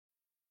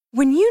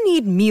When you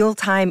need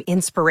mealtime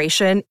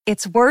inspiration,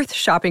 it's worth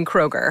shopping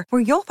Kroger,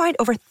 where you'll find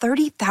over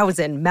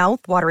 30,000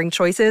 mouth-watering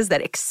choices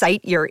that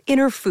excite your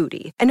inner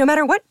foodie. And no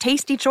matter what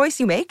tasty choice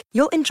you make,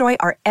 you'll enjoy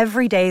our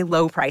everyday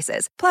low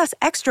prices, plus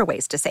extra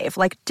ways to save,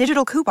 like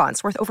digital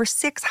coupons worth over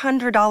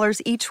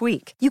 $600 each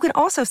week. You can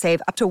also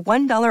save up to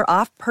 $1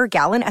 off per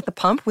gallon at the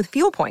pump with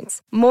fuel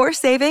points. More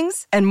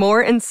savings and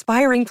more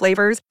inspiring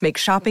flavors make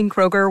shopping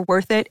Kroger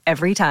worth it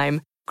every time.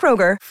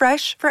 Kroger,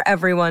 fresh for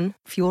everyone.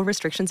 Fuel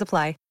restrictions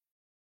apply.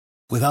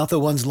 Without the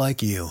ones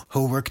like you,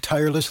 who work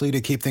tirelessly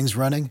to keep things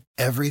running,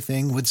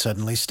 everything would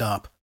suddenly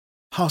stop.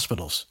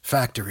 Hospitals,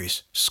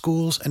 factories,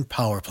 schools, and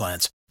power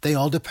plants, they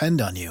all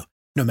depend on you.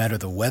 No matter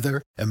the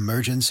weather,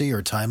 emergency,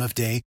 or time of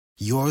day,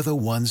 you're the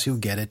ones who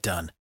get it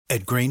done.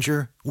 At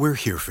Grainger, we're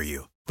here for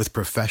you with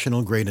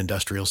professional-grade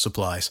industrial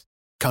supplies.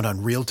 Count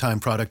on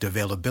real-time product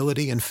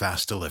availability and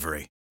fast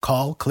delivery.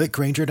 Call, click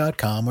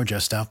Grainger.com, or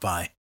just stop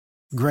by.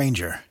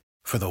 Grainger,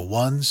 for the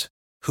ones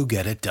who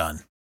get it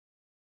done.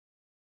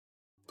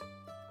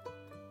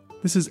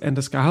 This is Enda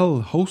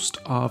Scahill, host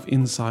of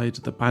Inside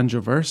the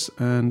Banjoverse,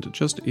 and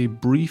just a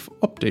brief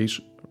update,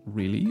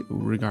 really,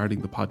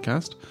 regarding the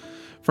podcast.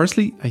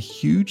 Firstly, a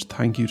huge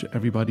thank you to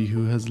everybody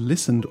who has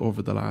listened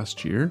over the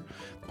last year.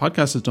 The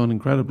podcast has done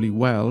incredibly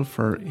well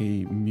for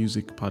a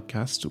music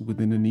podcast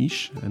within a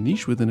niche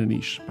within a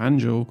niche,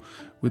 banjo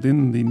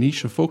within the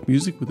niche of folk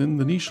music within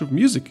the niche of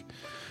music.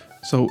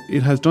 So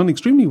it has done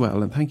extremely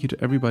well, and thank you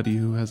to everybody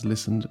who has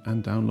listened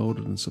and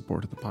downloaded and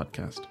supported the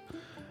podcast.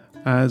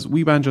 As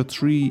We Banjo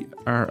 3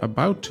 are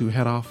about to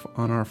head off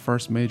on our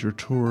first major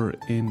tour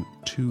in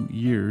 2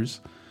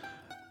 years,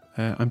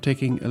 I'm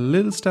taking a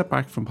little step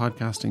back from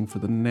podcasting for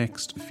the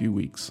next few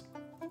weeks.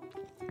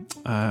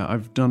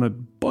 I've done a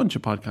bunch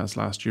of podcasts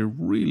last year,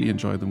 really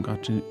enjoyed them,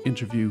 got to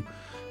interview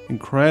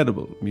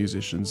incredible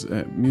musicians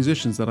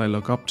that I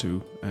look up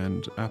to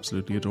and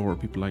absolutely adore,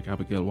 people like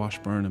Abigail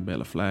Washburn and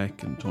Bela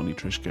Fleck and Tony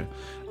Trischka,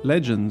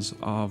 legends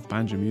of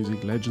banjo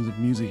music, legends of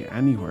music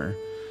anywhere.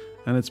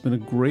 And it's been a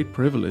great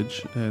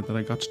privilege that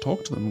I got to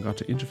talk to them and got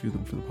to interview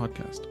them for the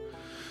podcast.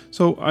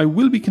 So I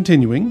will be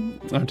continuing.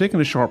 I'm taking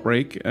a short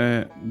break.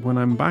 When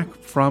I'm back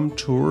from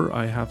tour,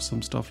 I have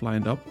some stuff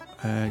lined up.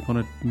 I'm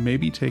going to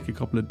maybe take a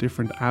couple of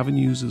different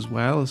avenues as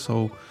well.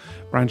 So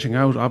branching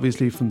out,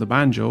 obviously, from the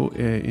banjo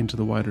into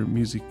the wider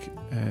music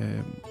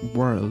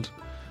world.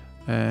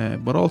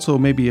 But also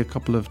maybe a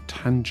couple of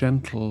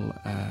tangential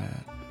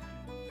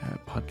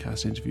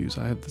podcast interviews.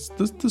 I have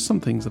there's some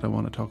things that I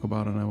want to talk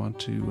about and I want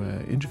to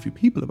interview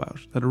people about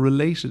that are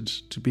related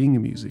to being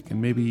in music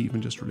and maybe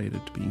even just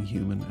related to being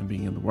human and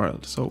being in the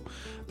world. So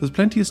there's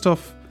plenty of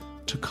stuff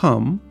to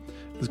come.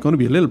 There's going to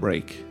be a little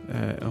break.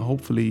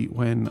 Hopefully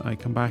when I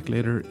come back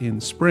later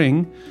in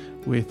spring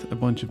with a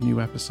bunch of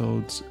new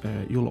episodes,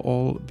 you'll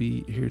all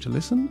be here to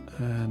listen,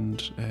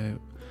 and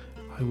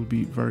I will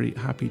be very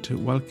happy to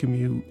welcome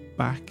you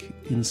back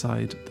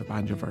inside the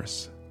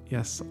Banjoverse.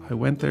 Yes, I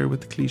went there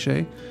with the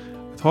cliche.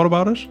 I thought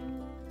about it.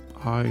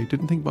 I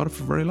didn't think about it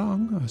for very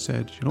long. I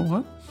said, you know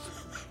what?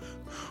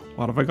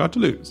 What have I got to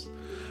lose?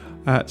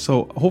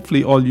 So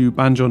hopefully all you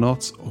banjo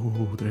nuts,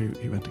 there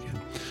he went again,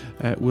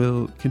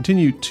 will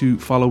continue to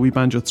follow We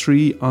Banjo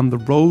 3 on the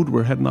road.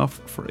 We're heading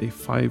off for a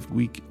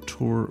 5-week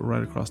tour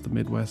right across the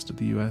Midwest of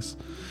the US.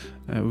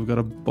 We've got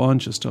a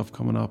bunch of stuff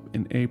coming up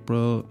in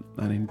April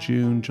and in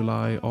June,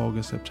 July,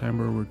 August,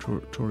 September. We're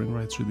touring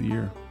right through the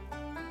year.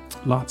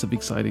 Lots of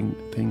exciting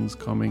things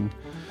coming.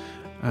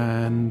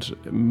 And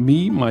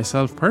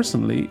myself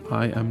personally,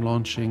 I am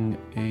launching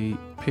a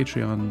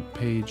Patreon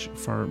page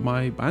for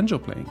my banjo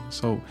playing.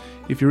 So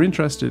if you're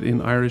interested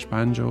in Irish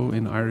banjo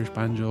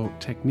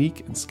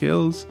technique and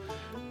skills,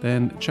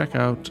 then check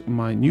out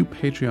my new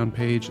Patreon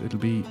page. It'll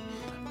be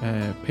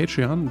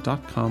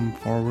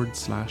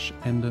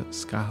patreon.com/Enda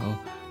Scahill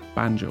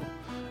Banjo.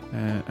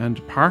 And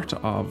part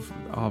of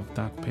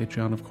that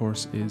Patreon, of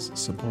course, is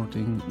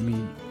supporting me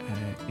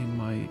in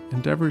my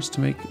endeavours to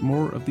make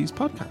more of these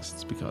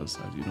podcasts, because,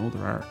 as you know,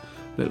 there are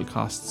little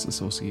costs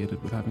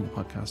associated with having a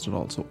podcast at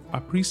all. So I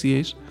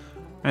appreciate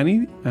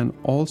any and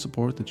all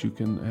support that you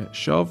can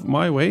shove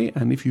my way.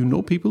 And if you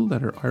know people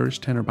that are Irish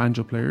tenor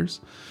banjo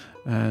players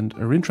and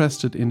are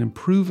interested in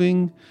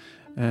improving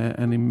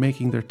and in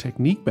making their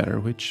technique better,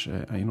 which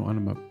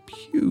I'm a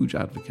huge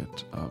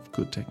advocate of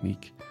good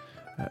technique,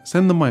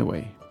 send them my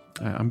way.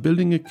 I'm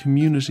building a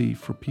community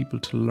for people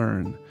to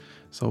learn.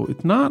 So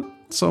it's not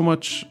so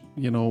much,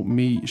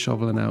 me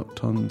shoveling out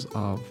tons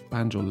of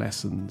banjo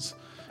lessons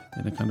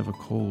in a kind of a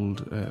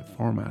cold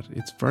format.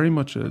 It's very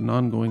much an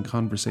ongoing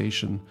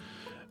conversation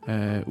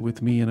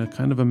with me in a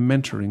kind of a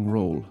mentoring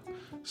role.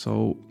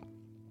 So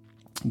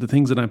the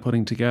things that I'm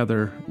putting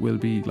together will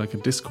be like a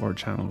Discord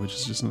channel, which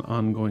is just an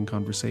ongoing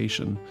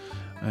conversation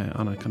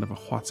on a kind of a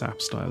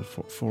WhatsApp style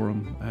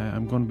forum.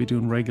 I'm going to be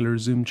doing regular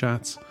Zoom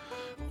chats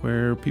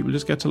where people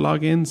just get to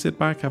log in, sit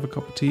back, have a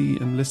cup of tea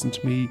and listen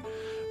to me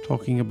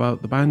talking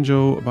about the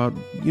banjo, about,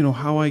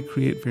 how I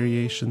create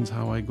variations,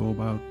 how I go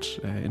about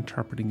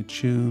interpreting a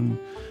tune.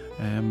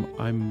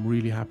 I'm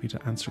really happy to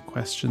answer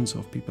questions. So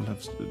if people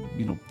have,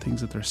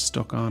 things that they're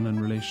stuck on in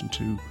relation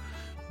to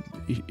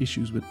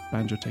issues with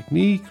banjo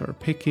technique or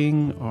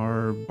picking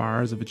or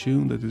bars of a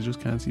tune that they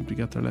just can't seem to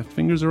get their left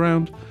fingers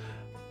around,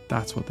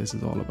 that's what this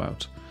is all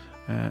about.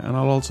 And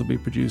I'll also be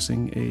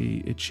producing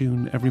a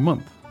tune every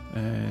month.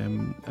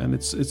 And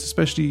it's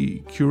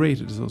especially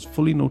curated, so it's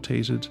fully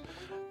notated,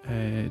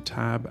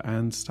 tab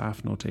and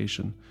staff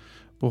notation.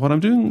 But what I'm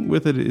doing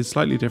with it is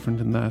slightly different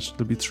in that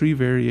there'll be 3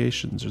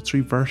 variations or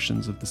 3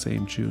 versions of the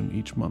same tune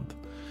each month.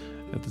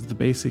 There's the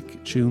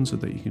basic tune so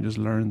that you can just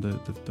learn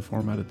the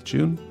format of the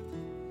tune.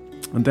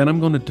 And then I'm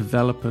going to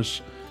develop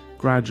it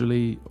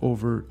gradually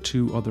over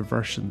 2 other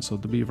versions. So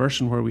there'll be a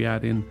version where we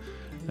add in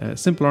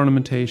simple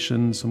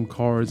ornamentation, some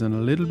chords and a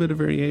little bit of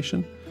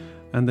variation.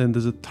 And then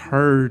there's a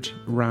 3rd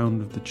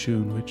round of the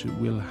tune which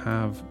will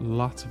have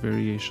lots of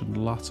variation,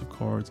 lots of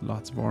chords,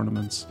 lots of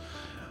ornaments.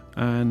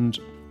 And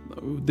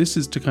this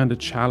is to kind of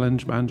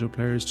challenge banjo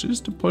players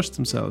just to push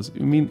themselves. I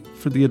mean,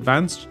 for the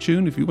advanced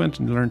tune, if you went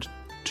and learned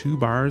 2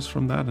 bars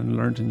from that and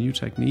learned a new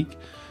technique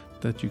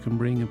that you can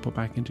bring and put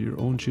back into your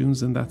own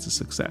tunes, then that's a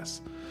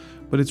success.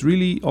 But it's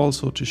really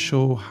also to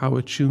show how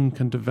a tune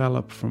can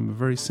develop from a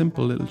very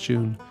simple little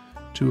tune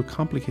to a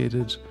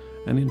complicated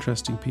and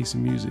interesting piece of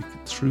music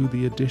through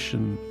the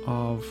addition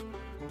of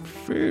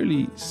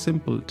fairly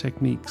simple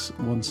techniques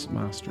once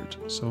mastered.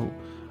 So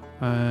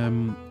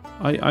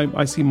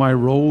I see my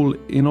role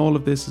in all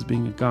of this as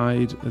being a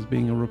guide, as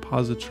being a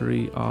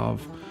repository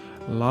of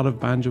a lot of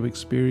banjo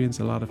experience,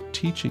 a lot of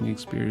teaching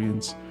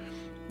experience,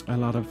 a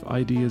lot of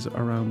ideas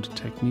around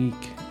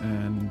technique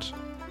and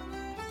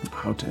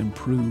how to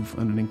improve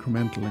on an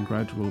incremental and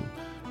gradual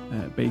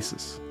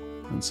basis.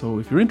 And so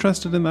if you're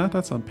interested in that,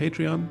 that's on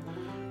Patreon/Enda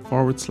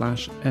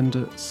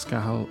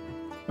Scahill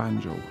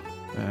Banjo.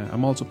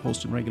 I'm also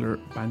posting regular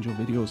banjo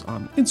videos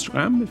on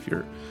Instagram if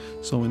you're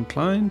so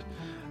inclined.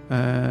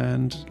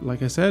 And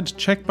like I said,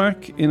 check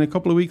back in a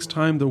couple of weeks'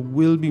 time. There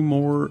will be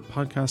more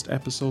podcast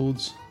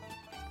episodes.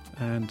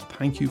 And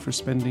thank you for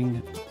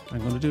spending... I'm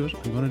going to do it.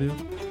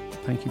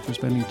 Thank you for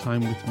spending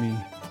time with me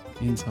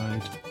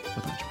inside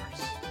the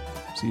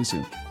Banjoverse. See you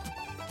soon.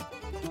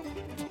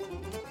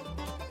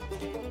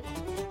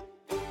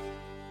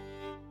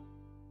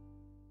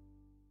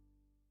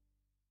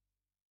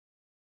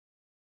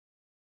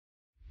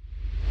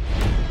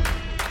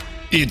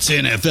 It's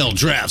NFL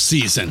draft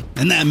season,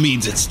 and that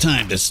means it's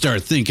time to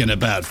start thinking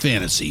about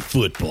fantasy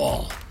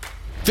football.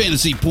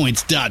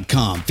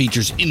 FantasyPoints.com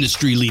features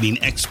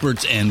industry-leading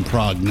experts and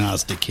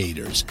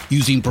prognosticators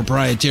using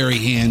proprietary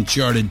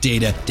hand-charted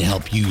data to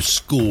help you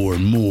score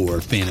more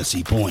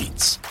fantasy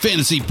points.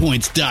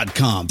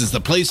 FantasyPoints.com is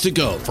the place to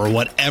go for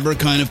whatever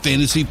kind of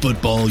fantasy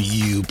football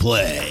you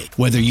play.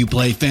 Whether you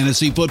play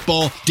fantasy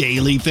football,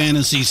 daily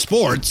fantasy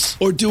sports,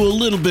 or do a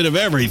little bit of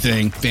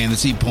everything,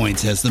 Fantasy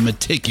Points has the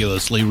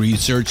meticulously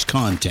researched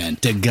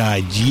content to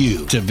guide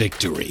you to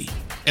victory.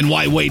 And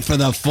why wait for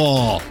the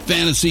fall?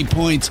 Fantasy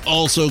Points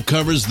also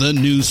covers the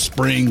new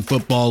spring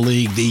football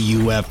league, the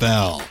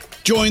UFL.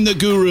 Join the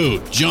guru,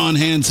 John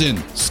Hansen,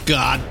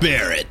 Scott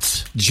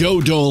Barrett,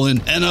 Joe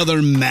Dolan, and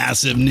other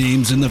massive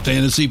names in the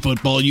fantasy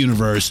football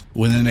universe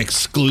with an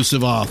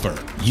exclusive offer.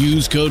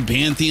 Use code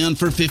Pantheon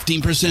for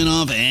 15%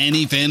 off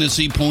any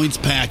Fantasy Points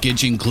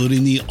package,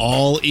 including the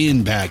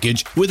all-in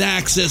package with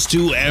access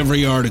to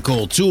every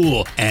article,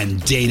 tool,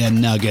 and data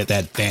nugget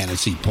that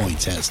Fantasy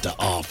Points has to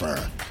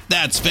offer.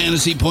 That's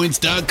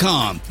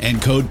FantasyPoints.com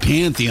and code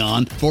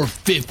Pantheon for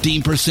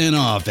 15%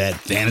 off at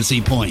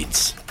Fantasy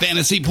Points.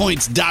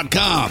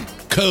 FantasyPoints.com,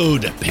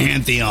 code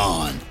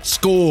Pantheon.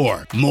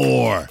 Score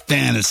more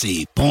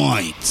fantasy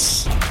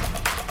points.